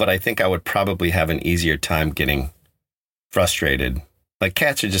 But I think I would probably have an easier time getting frustrated. Like,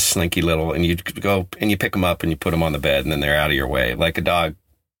 cats are just slinky little, and you go and you pick them up and you put them on the bed and then they're out of your way. Like a dog,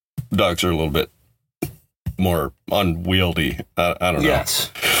 dogs are a little bit more unwieldy. I don't know.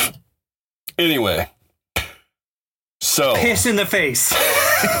 Yes. Anyway, so piss in the face.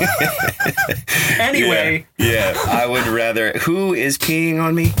 Anyway, yeah, I would rather. Who is peeing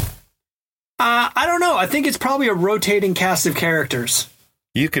on me? I don't know. I think it's probably a rotating cast of characters.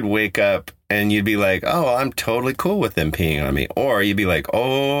 You could wake up and you'd be like, "Oh, I'm totally cool with them peeing on me," or you'd be like,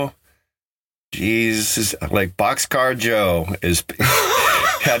 "Oh, Jesus, like Boxcar Joe is."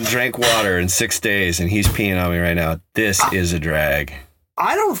 Hadn't drank water in 6 days and he's peeing on me right now. This is a drag.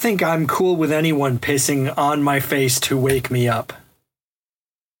 I don't think I'm cool with anyone pissing on my face to wake me up.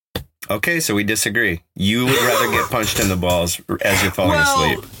 Okay, so we disagree. You would rather get punched in the balls as you're falling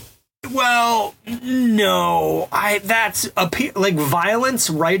asleep. Well, no. That's like violence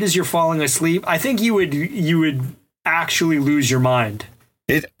right as you're falling asleep. I think you would actually lose your mind.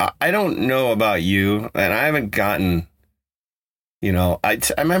 I don't know about you, and I haven't gotten. You know, I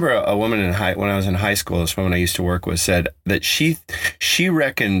remember a woman when I was in high school, this woman I used to work with said that she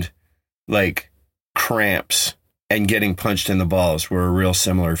reckoned like cramps and getting punched in the balls were a real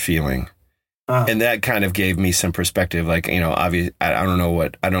similar feeling. And that kind of gave me some perspective. Like, you know, obviously, I don't know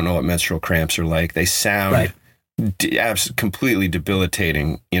what menstrual cramps are like. They sound completely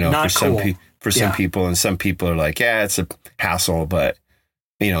debilitating, you know, Not for cool. some people. And some people are like, yeah, it's a hassle. But,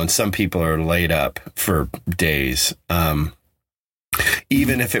 you know, and some people are laid up for days.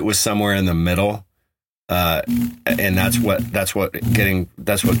 Even if it was somewhere in the middle, and that's what getting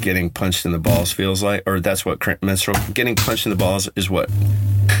punched in the balls feels like, or that's what getting punched in the balls is what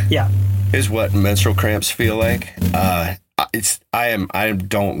menstrual cramps feel like. I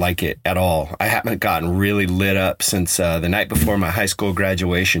don't like it at all. I haven't gotten really lit up since the night before my high school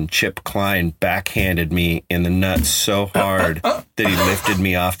graduation. Chip Klein backhanded me in the nuts so hard that he lifted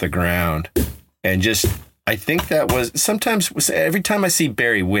me off the ground, and just. I think that was sometimes every time I see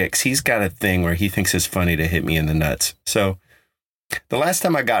Barry Wicks, he's got a thing where he thinks it's funny to hit me in the nuts. So the last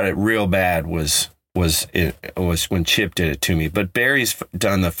time I got it real bad was when Chip did it to me. But Barry's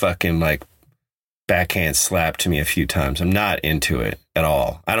done the fucking like backhand slap to me a few times. I'm not into it at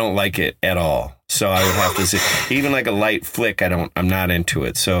all. I don't like it at all. So I would have to say, even like a light flick, I'm not into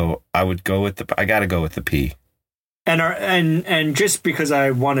it. So I would go with I got to go with the pee. And just because I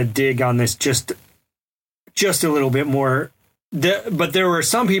want to dig on this just a little bit more, but there were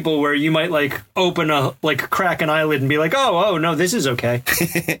some people where you might like crack an eyelid and be like, oh no, this is okay.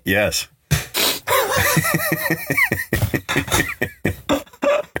 Yes.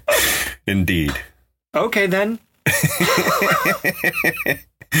 Indeed. Okay then.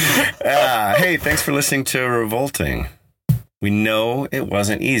 Hey, thanks for listening to Revolting. We know it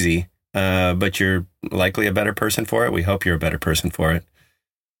wasn't easy, but you're likely a better person for it. We hope you're a better person for it.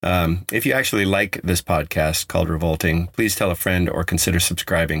 If you actually like this podcast called Revolting, please tell a friend or consider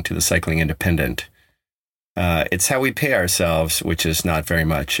subscribing to the Cycling Independent. It's how we pay ourselves, which is not very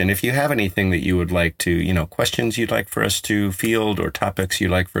much. And if you have anything that you would like to, questions you'd like for us to field or topics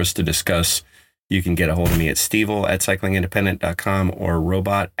you'd like for us to discuss, you can get a hold of me at stevel@cyclingindependent.com or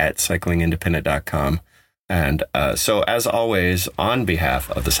robot@cyclingindependent.com. And so, as always, on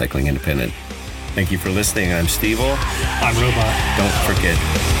behalf of the Cycling Independent, thank you for listening. I'm Stevel. I'm Robot. Don't forget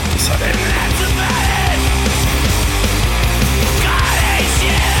to suck it.